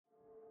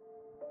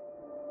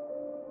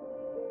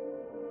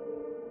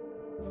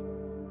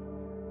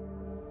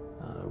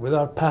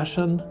without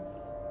passion,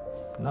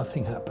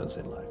 nothing happens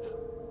in life.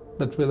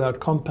 But without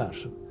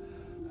compassion,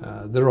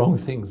 the wrong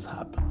things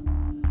happen.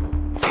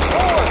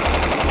 Forward!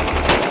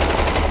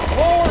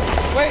 Forward!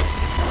 Wait!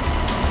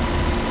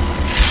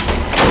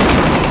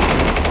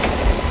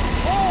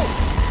 Forward!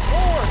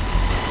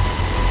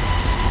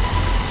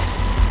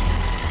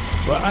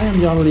 Well, I am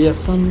Jan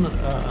Eliasson.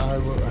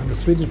 I'm a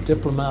Swedish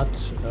diplomat.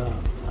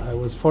 I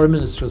was Foreign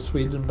Minister of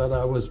Sweden, but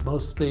I was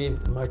mostly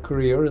in my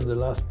career, in the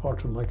last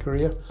part of my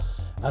career,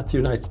 at the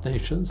United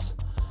Nations.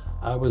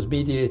 I was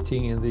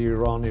mediating in the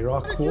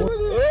Iran-Iraq war.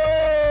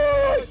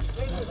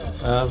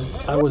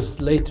 I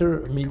was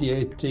later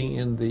mediating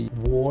in the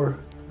war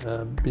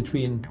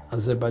between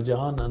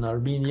Azerbaijan and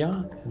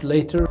Armenia, and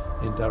later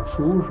in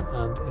Darfur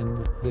and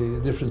in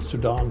the different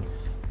Sudan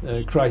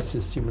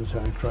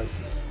humanitarian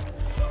crisis.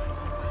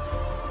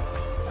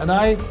 And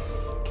I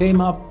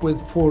came up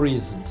with 4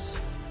 reasons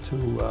to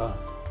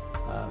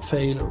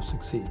fail or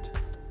succeed.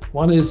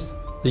 1 is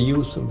the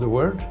use of the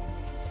word.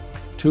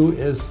 2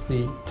 is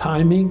the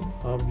timing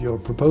of your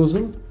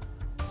proposal.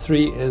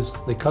 3 is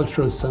the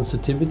cultural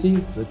sensitivity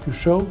that you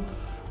show.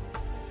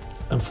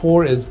 And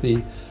 4 is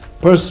the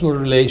personal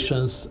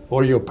relations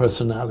or your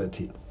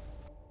personality.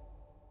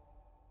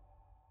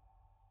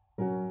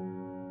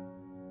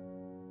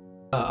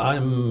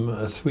 I'm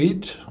a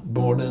Swede,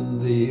 born in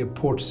the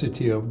port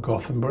city of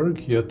Gothenburg,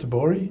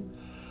 Göteborg,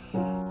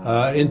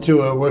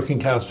 into a working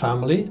class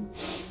family.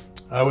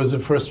 I was the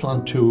first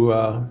one to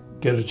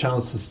get a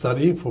chance to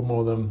study for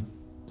more than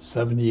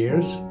 7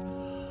 years.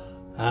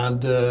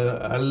 And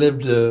I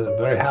lived a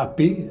very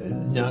happy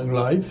young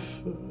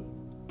life,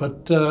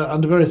 but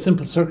under very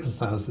simple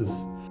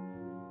circumstances.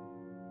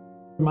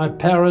 My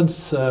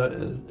parents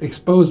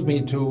exposed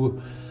me to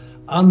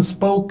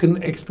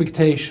unspoken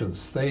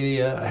expectations.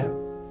 They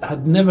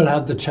had never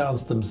had the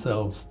chance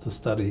themselves to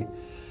study.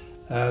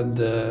 And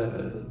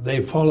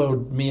they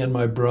followed me and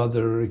my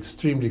brother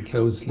extremely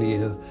closely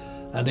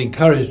and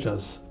encouraged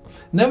us.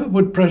 Never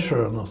put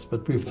pressure on us,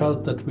 but we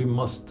felt that we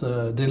must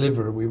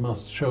deliver. We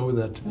must show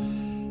that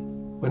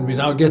when we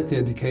now get the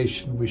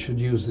education, we should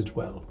use it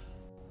well.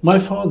 My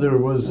father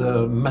was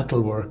a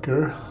metal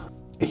worker.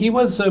 He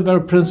was a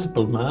very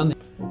principled man.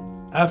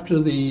 After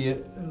the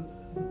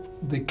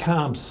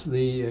camps,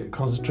 the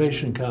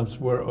concentration camps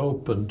were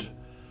opened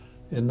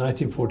in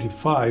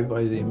 1945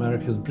 by the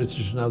Americans,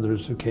 British and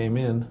others who came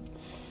in,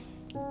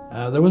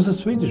 there was a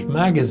Swedish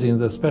magazine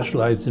that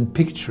specialized in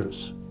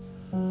pictures.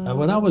 And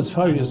when I was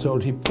 5 years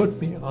old, he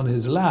put me on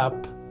his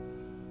lap,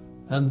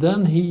 and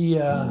then he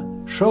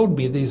showed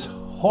me these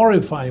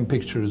horrifying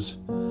pictures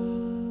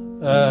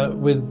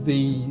with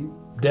the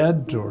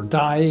dead or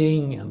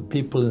dying and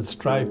people in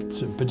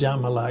striped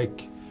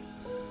pajama-like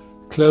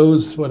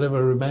clothes,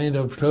 whatever remained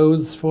of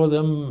clothes for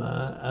them.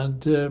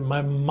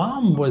 My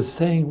mom was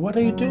saying, "What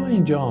are you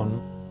doing,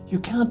 John? You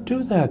can't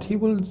do that.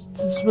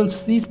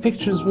 These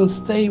pictures will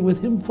stay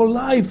with him for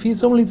life.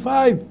 He's only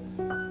 5.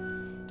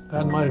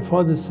 And my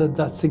father said,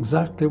 "That's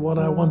exactly what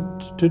I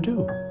want to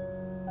do."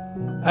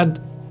 And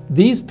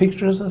these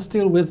pictures are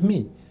still with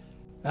me.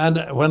 And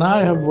when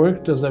I have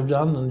worked, as I've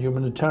done, in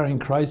humanitarian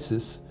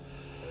crisis,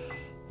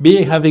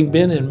 having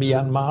been in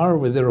Myanmar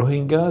with the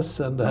Rohingyas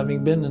and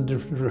having been in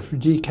different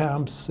refugee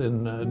camps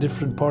in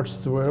different parts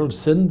of the world,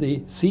 seen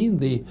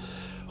the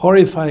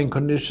horrifying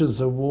conditions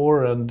of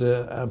war and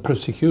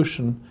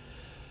persecution,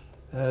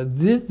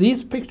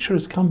 these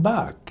pictures come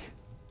back.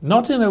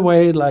 Not in a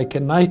way like a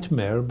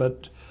nightmare,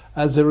 but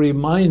as a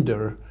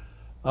reminder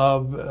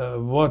of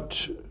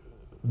what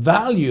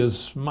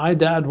values my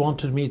dad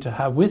wanted me to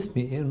have with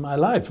me in my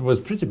life. It was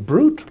pretty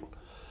brutal,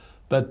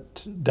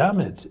 but damn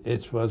it,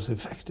 it was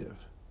effective.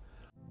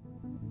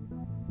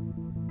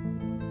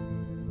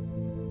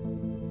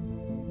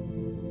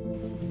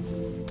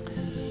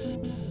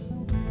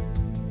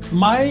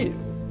 My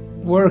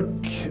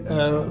work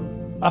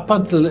up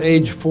until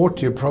age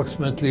 40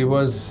 approximately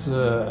was,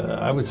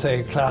 I would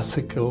say, a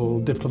classical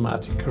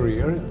diplomatic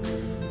career.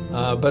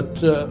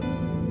 But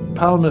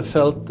Palme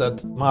felt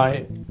that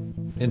my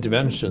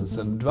interventions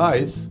and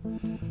advice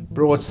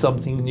brought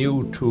something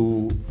new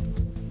to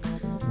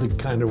the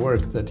kind of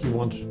work that he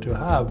wanted to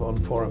have on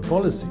foreign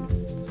policy.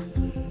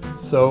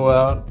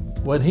 So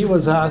when he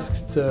was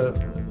asked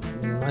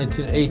in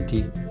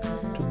 1980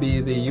 to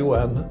be the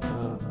UN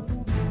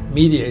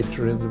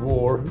mediator in the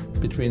war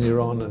between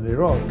Iran and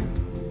Iraq,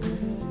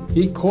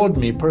 he called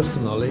me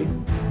personally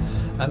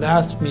and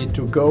asked me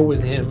to go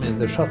with him in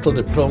the shuttle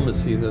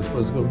diplomacy that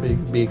was going to be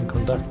being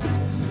conducted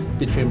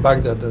between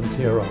Baghdad and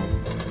Tehran.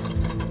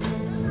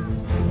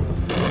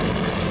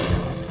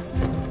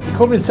 He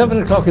called me at 7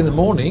 o'clock in the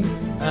morning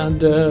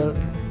and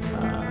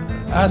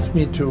asked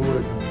me to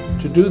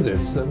do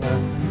this. And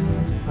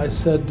I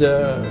said,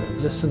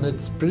 listen,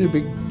 it's a pretty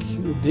big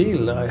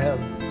deal. I have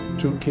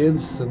 2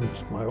 kids and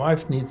my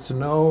wife needs to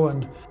know.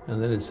 And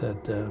then he said,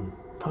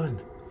 fine,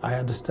 I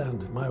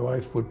understand. My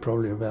wife would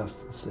probably have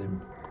asked the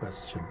same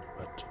question,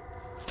 but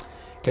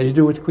can you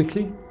do it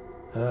quickly?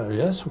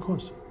 Yes, of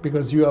course,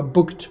 because you are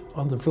booked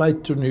on the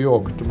flight to New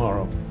York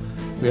tomorrow.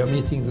 We are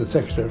meeting the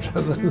Secretary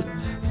General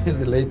in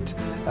the late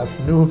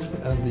afternoon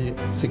and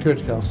the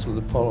Security Council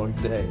the following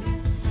day.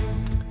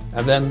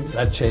 And then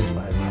that changed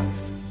my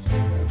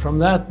life. From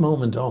that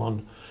moment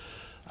on,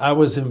 I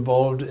was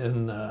involved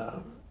in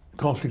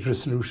conflict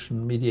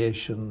resolution,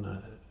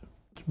 mediation.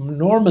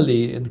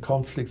 Normally in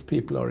conflicts,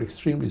 people are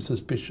extremely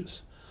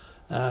suspicious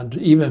and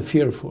even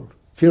fearful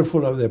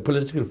of their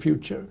political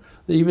future,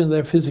 even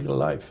their physical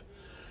life.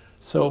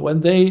 So when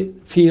they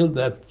feel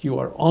that you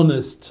are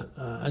honest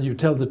and you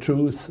tell the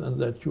truth and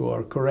that you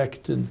are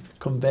correct in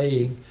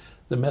conveying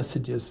the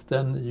messages,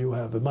 then you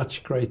have a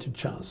much greater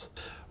chance.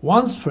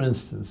 Once, for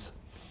instance,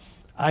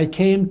 I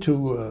came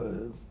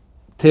to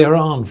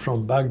Tehran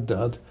from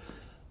Baghdad.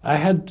 I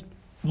had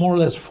more or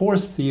less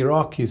forced the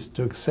Iraqis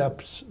to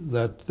accept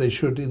that they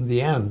should, in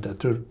the end,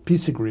 at a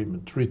peace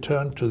agreement,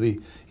 return to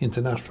the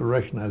international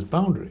recognized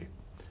boundary,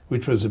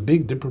 which was a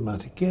big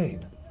diplomatic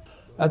gain.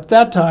 At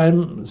that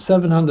time,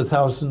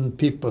 700,000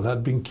 people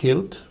had been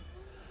killed.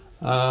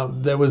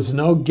 There was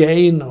no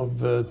gain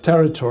of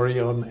territory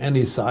on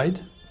any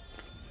side.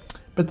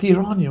 But the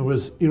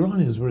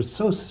Iranians were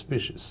so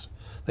suspicious.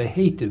 They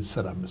hated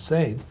Saddam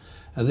Hussein,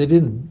 and they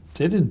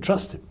didn't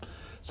trust him.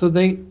 So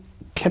they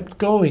kept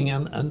going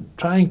and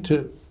trying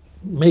to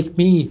make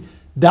me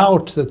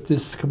doubt that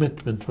this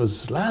commitment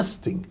was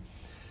lasting.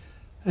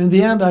 In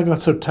the end, I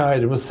got so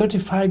tired. It was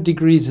 35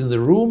 degrees in the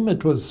room.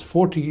 It was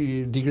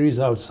 40 degrees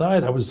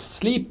outside. I was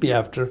sleepy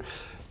after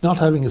not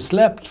having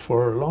slept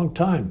for a long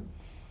time.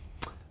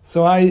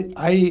 So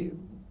I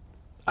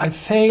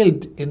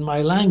failed in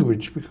my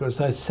language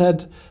because I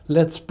said,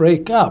 let's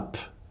break up,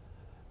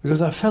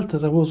 because I felt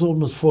that I was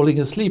almost falling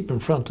asleep in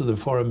front of the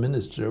foreign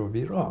minister of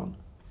Iran.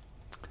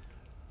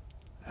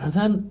 And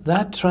then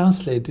that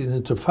translated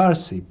into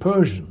Farsi,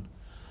 Persian,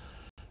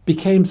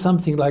 became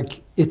something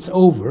like, it's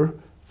over,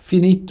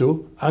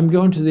 finito, I'm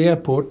going to the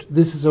airport,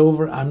 this is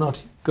over, I'm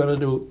not going to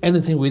do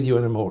anything with you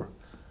anymore.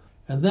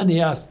 And then he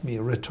asked me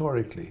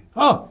rhetorically,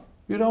 oh,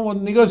 you don't want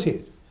to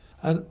negotiate?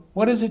 And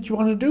what is it you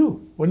want to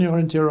do when you're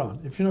in Tehran,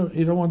 if you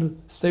don't want to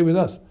stay with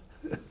us?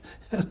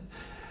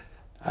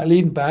 I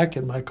leaned back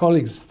and my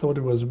colleagues thought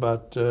it was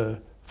about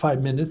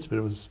 5 minutes, but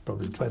it was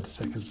probably 20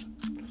 seconds.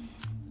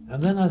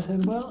 And then I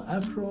said, well,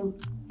 after all,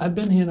 I've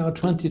been here now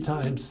 20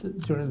 times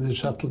during the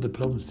shuttle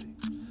diplomacy.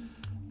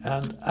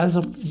 And as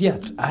of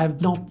yet, I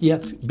have not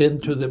yet been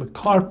to the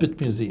Carpet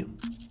Museum,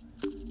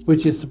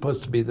 which is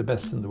supposed to be the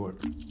best in the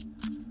world.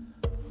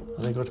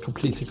 And they got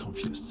completely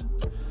confused.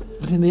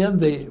 But in the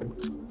end, they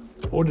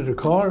ordered a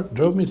car,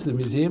 drove me to the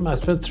museum. I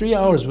spent 3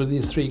 hours with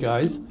these 3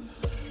 guys.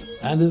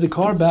 And in the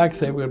car back,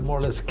 they were more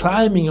or less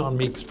climbing on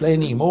me,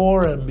 explaining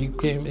more, and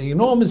became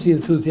enormously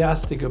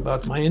enthusiastic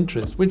about my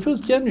interest, which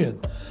was genuine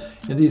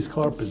in these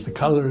carpets, the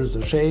colors,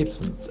 the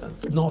shapes,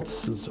 and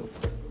knots and so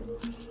forth.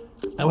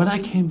 And when I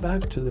came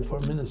back to the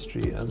foreign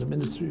ministry, and the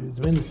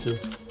minister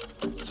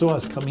saw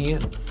us coming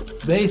in,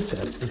 they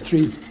said, the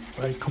 3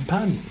 my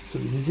companions to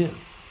the museum,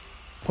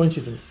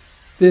 pointed to me,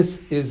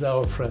 this is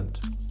our friend.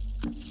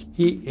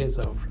 He is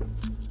our friend.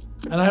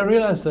 And I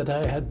realized that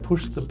I had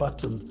pushed the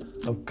button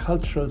of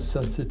cultural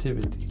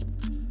sensitivity.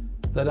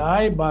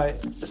 That by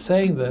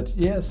saying that,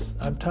 yes,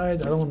 I'm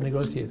tired, I don't want to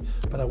negotiate,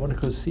 but I want to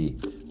go see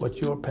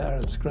what your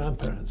parents,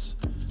 grandparents,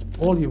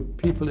 all you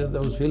people in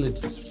those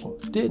villages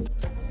did.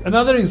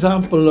 Another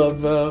example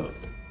of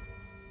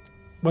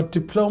what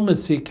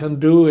diplomacy can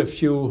do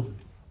if you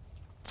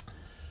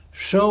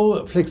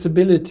show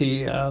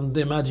flexibility and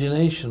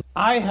imagination.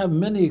 I have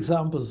many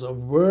examples of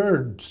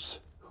words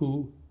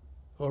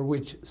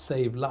which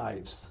save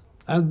lives.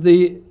 And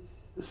the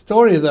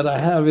story that I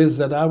have is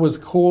that I was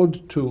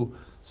called to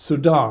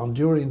Sudan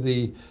during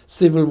the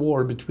civil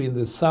war between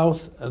the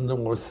south and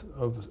north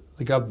of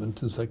the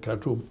government in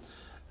Khartoum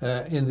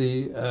in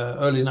the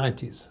early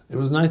 90s. It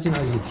was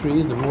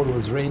 1993, the war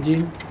was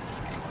raging.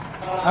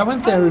 I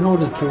went there in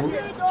order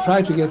to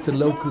try to get the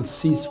local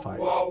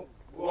ceasefire.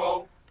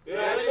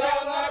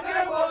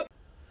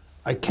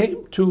 I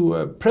came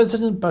to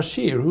President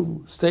Bashir,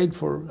 who stayed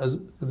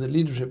in the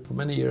leadership for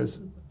many years.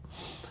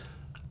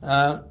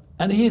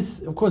 And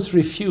he's, of course,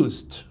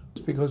 refused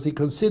because he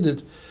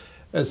considered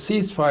a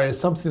ceasefire as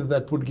something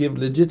that would give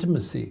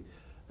legitimacy,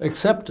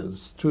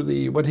 acceptance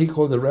to what he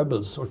called the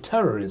rebels, or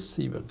terrorists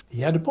even. He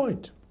had a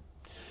point.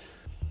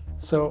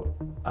 So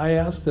I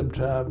asked them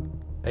to have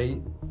a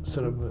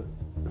sort of a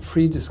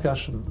free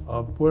discussion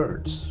of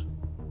words.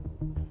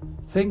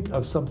 Think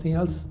of something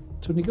else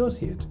to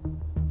negotiate.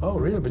 Oh,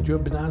 really? But you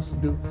have been asked to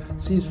do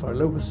ceasefire,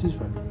 local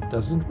ceasefire.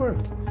 Doesn't work.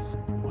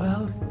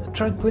 Well,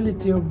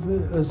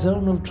 a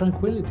zone of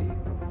tranquility.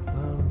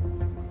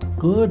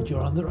 Good,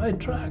 you're on the right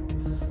track.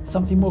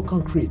 Something more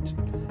concrete.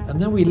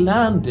 And then we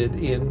landed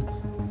in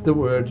the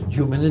word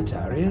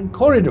humanitarian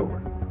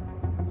corridor,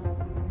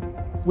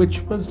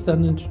 which was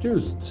then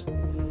introduced.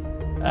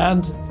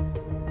 And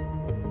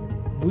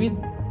we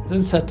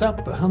then set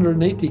up a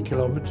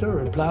 180-kilometer,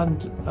 a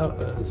planned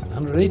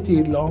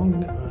 180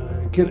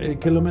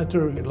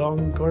 kilometer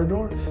long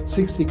corridor,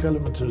 60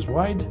 kilometers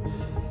wide.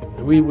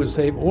 We would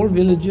save all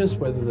villages,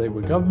 whether they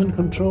were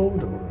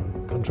government-controlled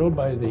or controlled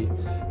by the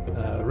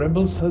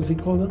rebels, as he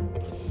called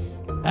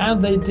them.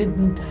 And they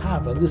didn't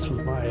have, and this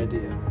was my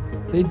idea,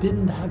 they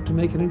didn't have to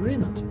make an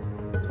agreement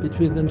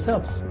between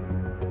themselves.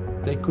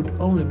 They could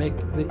only make,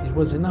 it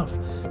was enough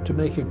to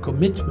make a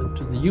commitment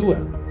to the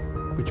UN,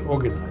 which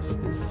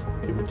organized this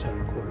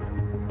humanitarian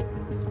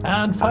corridor.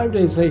 And 5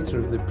 days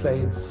later, the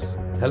planes,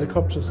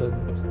 helicopters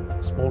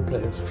and small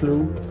planes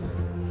flew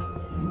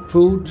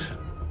food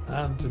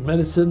and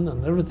medicine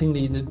and everything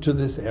needed to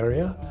this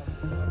area.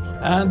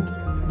 And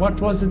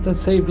what was it that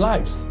saved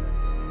lives?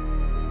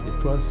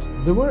 It was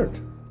the word.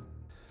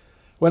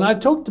 When I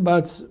talk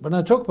about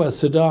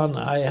Sudan,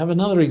 I have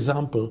another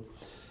example.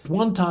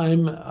 One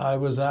time I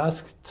was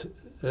asked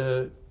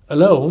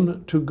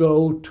alone to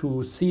go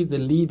to see the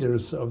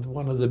leaders of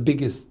one of the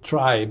biggest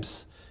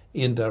tribes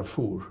in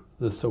Darfur,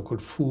 the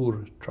so-called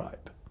Fur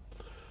tribe.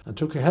 I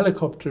took a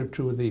helicopter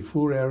to the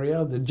Fur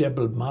area, the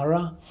Jebel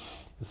Mara,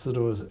 sort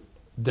of a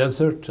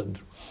desert and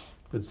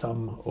with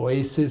some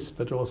oasis,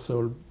 but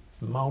also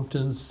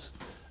mountains,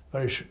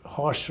 very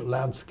harsh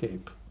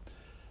landscape.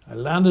 We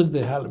landed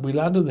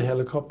the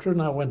helicopter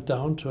and I went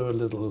down to a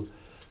little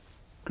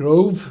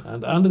grove,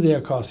 and under the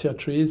acacia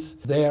trees,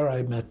 there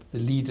I met the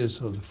leaders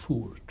of the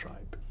Fur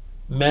tribe.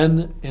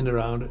 Men in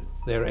around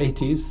their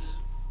 80s,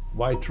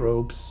 white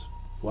robes,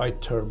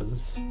 white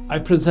turbans. I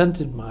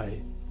presented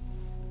my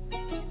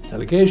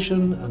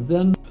delegation, and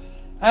then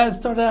I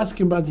started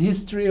asking about the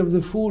history of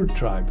the Fur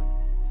tribe.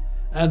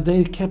 And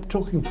they kept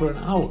talking for an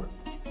hour.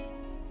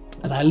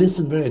 And I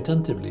listened very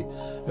attentively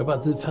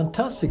about the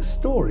fantastic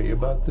story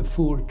about the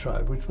Fur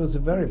tribe, which was a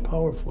very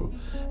powerful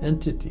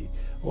entity,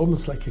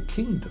 almost like a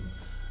kingdom.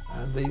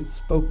 And they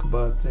spoke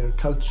about their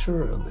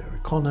culture and their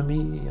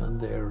economy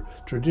and their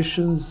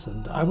traditions,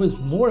 and I was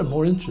more and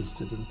more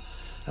interested in.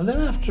 And then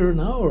after an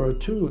hour or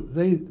two,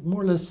 they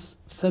more or less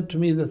said to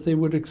me that they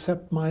would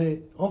accept my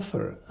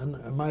offer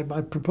and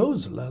my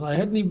proposal, and I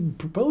hadn't even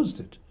proposed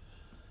it.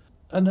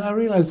 And I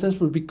realized this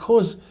was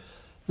because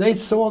they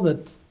saw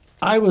that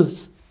I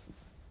was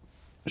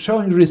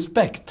showing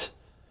respect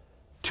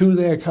to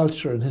their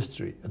culture and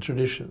history and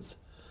traditions.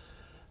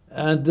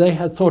 And they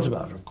had thought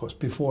about it, of course,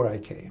 before I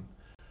came.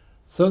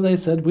 So they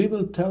said, we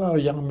will tell our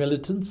young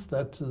militants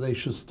that they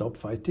should stop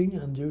fighting,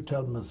 and you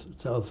tell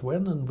us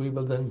when, and we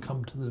will then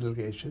come to the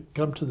delegation,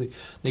 come to the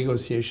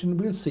negotiation.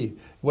 We'll see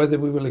whether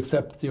we will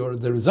accept the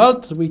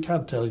result. We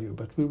can't tell you,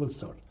 but we will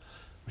start,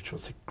 which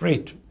was a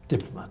great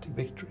diplomatic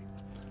victory.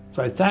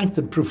 So I thanked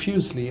them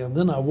profusely, and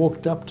then I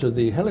walked up to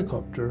the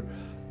helicopter,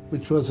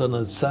 which was on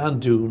a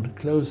sand dune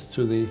close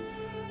to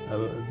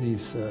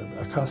these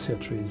acacia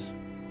trees.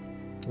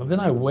 And then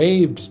I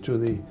waved to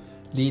the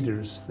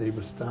leaders. They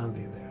were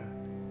standing there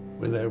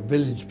with their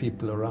village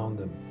people around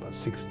them, about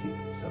 60,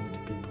 70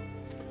 people.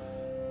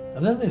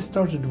 And then they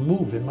started to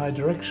move in my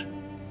direction.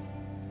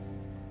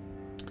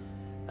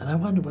 And I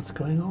wondered what's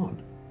going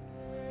on.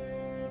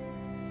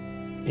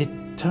 It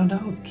turned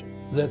out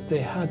that they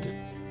had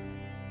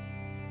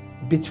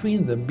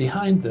between them,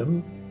 behind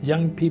them,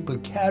 young people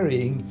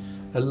carrying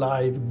a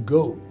live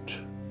goat.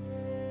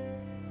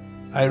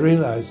 I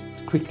realized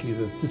quickly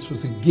that this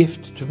was a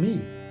gift to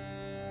me.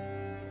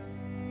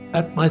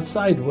 At my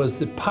side was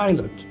the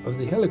pilot of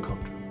the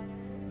helicopter,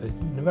 a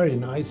very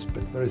nice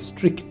but very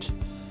strict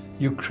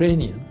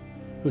Ukrainian,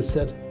 who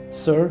said,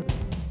 "Sir,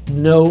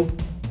 no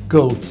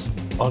goats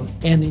on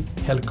any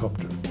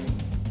helicopter.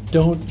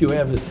 Don't you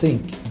ever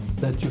think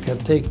that you can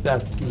take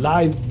that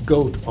live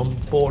goat on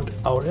board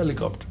our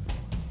helicopter."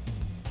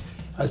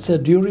 I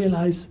said, "Do you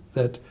realize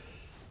that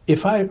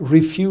if I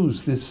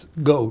refuse this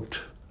goat,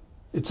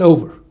 it's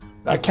over?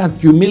 I can't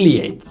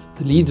humiliate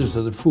the leaders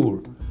of the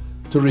Fur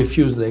to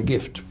refuse their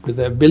gift with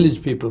their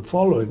village people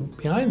following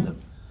behind them."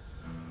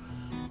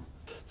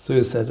 So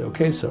he said,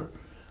 "Okay, sir,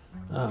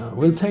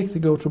 we'll take the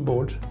goat on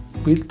board.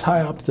 We'll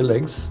tie up the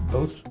legs,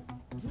 both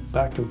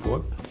back and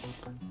forth.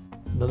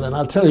 But then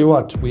I'll tell you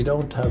what, we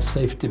don't have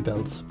safety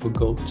belts for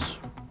goats."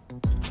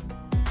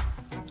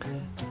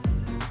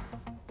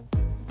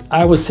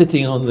 I was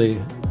sitting on the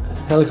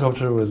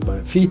helicopter with my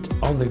feet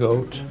on the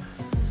goat.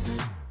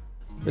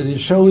 But it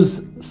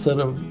shows sort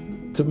of,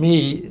 to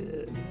me,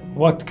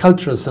 what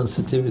cultural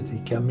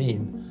sensitivity can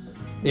mean.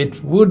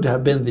 It would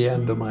have been the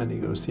end of my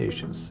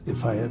negotiations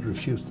if I had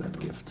refused that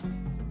gift.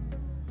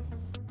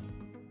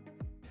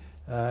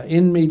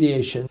 In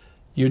mediation,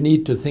 you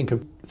need to think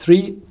of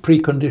 3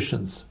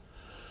 preconditions.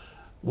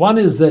 One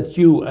is that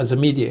you, as a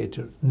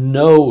mediator,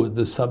 know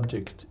the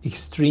subject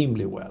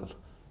extremely well.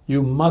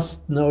 You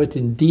must know it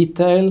in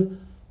detail.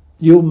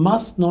 You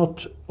must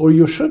not, or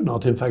you should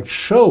not, in fact,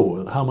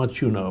 show how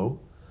much you know,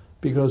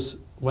 because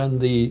when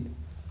the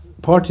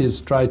parties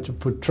try to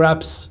put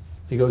traps,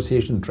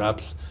 negotiation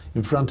traps,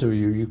 in front of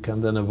you, you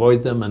can then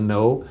avoid them and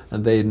know,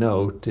 and they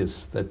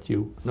notice that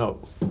you know.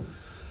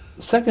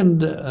 The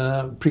second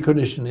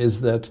precondition is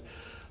that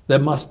there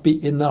must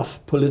be enough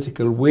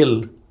political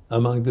will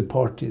among the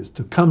parties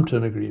to come to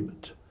an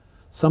agreement.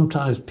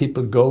 Sometimes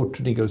people go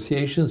to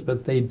negotiations,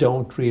 but they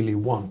don't really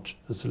want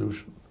a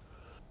solution.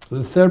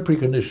 The third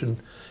precondition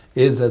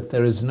is that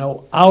there is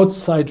no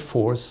outside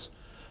force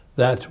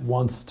that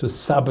wants to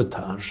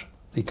sabotage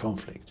the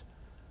conflict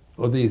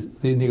or the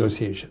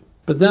negotiation.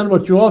 But then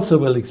what you also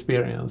will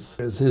experience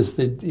is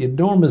the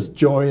enormous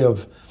joy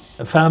of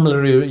a family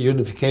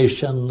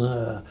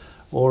reunification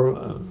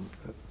or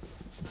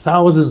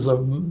thousands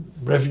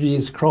of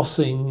refugees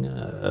crossing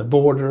a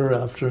border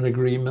after an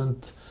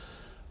agreement,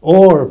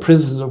 or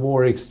prisoners of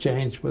war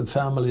exchange with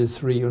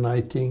families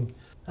reuniting.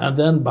 And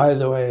then, by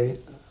the way,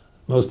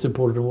 most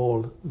important of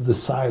all, the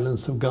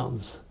silence of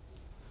guns.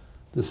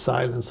 The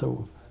silence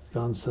of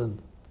guns and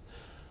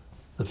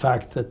the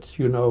fact that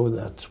you know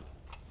that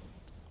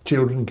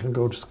children can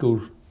go to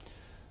school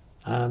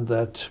and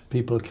that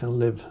people can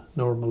live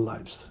normal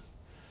lives.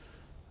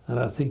 And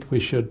I think we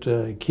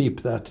should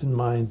keep that in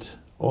mind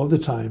all the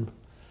time,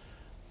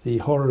 the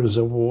horrors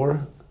of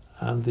war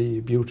and the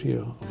beauty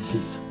of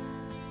peace.